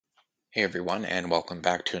Hey everyone, and welcome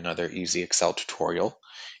back to another easy Excel tutorial.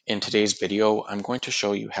 In today's video, I'm going to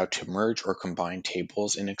show you how to merge or combine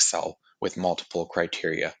tables in Excel with multiple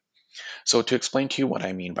criteria. So to explain to you what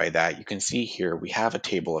I mean by that, you can see here we have a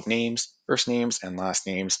table of names, first names and last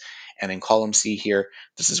names, and in column C here,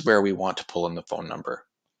 this is where we want to pull in the phone number.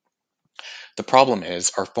 The problem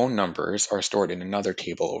is our phone numbers are stored in another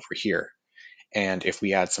table over here, and if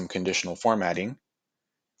we add some conditional formatting,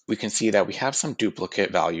 we can see that we have some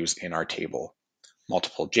duplicate values in our table.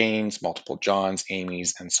 Multiple Janes, multiple Johns,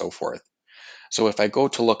 Amy's, and so forth. So if I go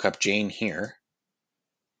to look up Jane here,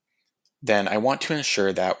 then I want to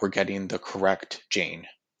ensure that we're getting the correct Jane.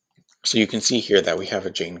 So you can see here that we have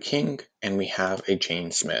a Jane King and we have a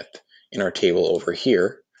Jane Smith. In our table over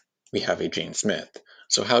here, we have a Jane Smith.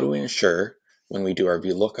 So how do we ensure when we do our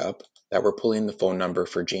VLOOKUP that we're pulling the phone number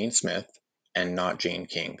for Jane Smith and not Jane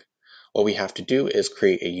King? What we have to do is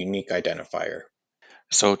create a unique identifier.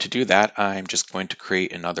 So to do that, I'm just going to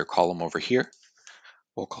create another column over here.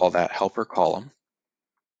 We'll call that helper column.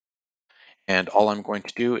 And all I'm going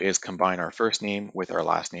to do is combine our first name with our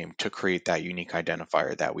last name to create that unique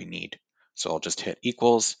identifier that we need. So I'll just hit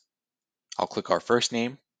equals. I'll click our first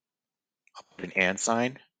name, I'll put an and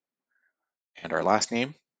sign, and our last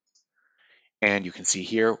name. And you can see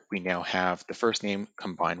here, we now have the first name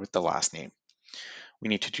combined with the last name. We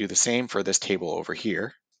need to do the same for this table over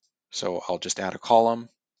here. So I'll just add a column,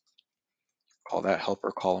 call that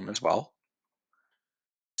helper column as well.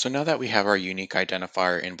 So now that we have our unique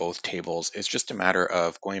identifier in both tables, it's just a matter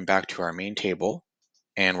of going back to our main table,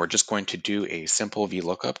 and we're just going to do a simple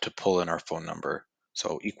VLOOKUP to pull in our phone number.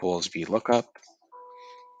 So equals VLOOKUP.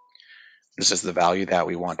 This is the value that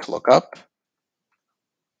we want to look up.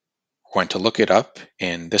 We're going to look it up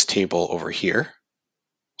in this table over here.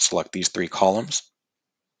 Select these three columns.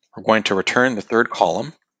 We're going to return the third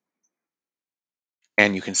column.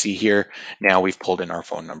 And you can see here, now we've pulled in our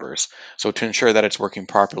phone numbers. So to ensure that it's working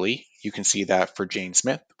properly, you can see that for Jane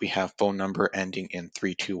Smith, we have phone number ending in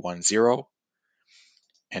 3210.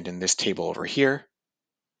 And in this table over here,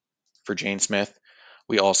 for Jane Smith,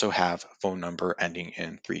 we also have phone number ending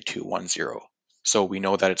in 3210. So we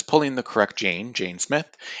know that it's pulling the correct Jane Smith,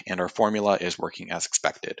 and our formula is working as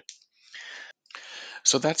expected.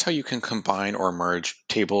 So that's how you can combine or merge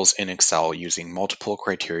tables in Excel using multiple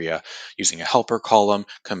criteria, using a helper column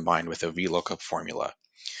combined with a VLOOKUP formula.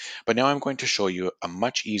 But now I'm going to show you a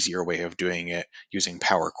much easier way of doing it using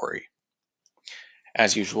Power Query.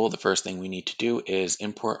 As usual, the first thing we need to do is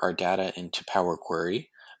import our data into Power Query.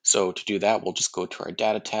 So to do that, we'll just go to our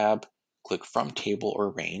Data tab, click From Table or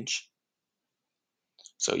Range.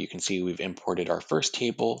 So you can see we've imported our first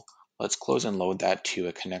table. Let's close and load that to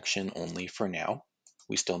a connection only for now.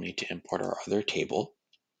 We still need to import our other table.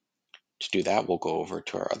 To do that, we'll go over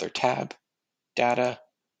to our other tab, Data,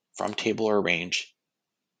 From Table or Range.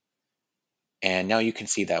 And now you can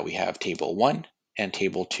see that we have Table 1 and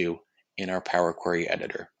Table 2 in our Power Query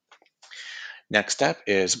editor. Next step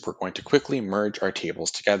is we're going to quickly merge our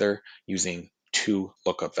tables together using two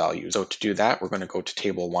lookup values. So to do that, we're going to go to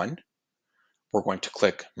Table 1. We're going to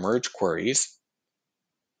click Merge Queries.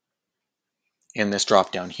 In this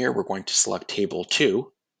drop down here, we're going to select Table 2.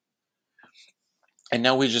 And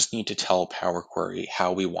now we just need to tell Power Query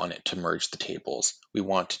how we want it to merge the tables. We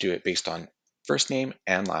want to do it based on first name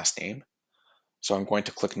and last name. So I'm going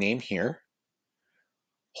to click Name here.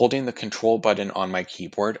 Holding the Control button on my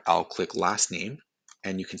keyboard, I'll click Last Name.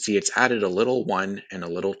 And you can see it's added a little 1 and a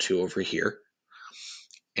little 2 over here.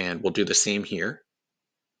 And we'll do the same here.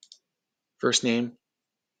 First name,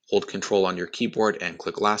 hold Control on your keyboard and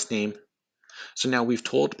click Last Name. So now we've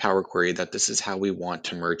told Power Query that this is how we want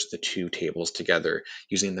to merge the two tables together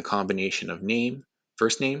using the combination of name,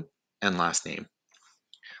 first name, and last name.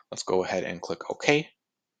 Let's go ahead and click OK.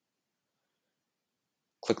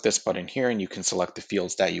 Click this button here and you can select the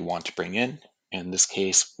fields that you want to bring in. In this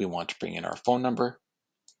case, we want to bring in our phone number.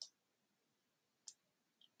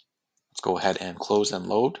 Let's go ahead and close and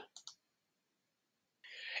load.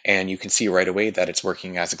 And you can see right away that it's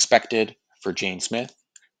working as expected. For Jane Smith,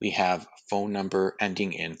 we have phone number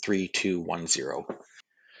ending in 3210.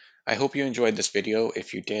 I hope you enjoyed this video.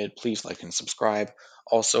 If you did, please like and subscribe.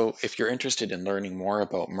 Also, if you're interested in learning more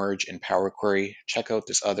about merge in Power Query, check out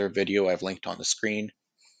this other video I've linked on the screen.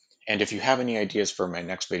 And if you have any ideas for my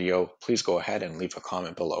next video, please go ahead and leave a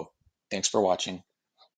comment below. Thanks for watching.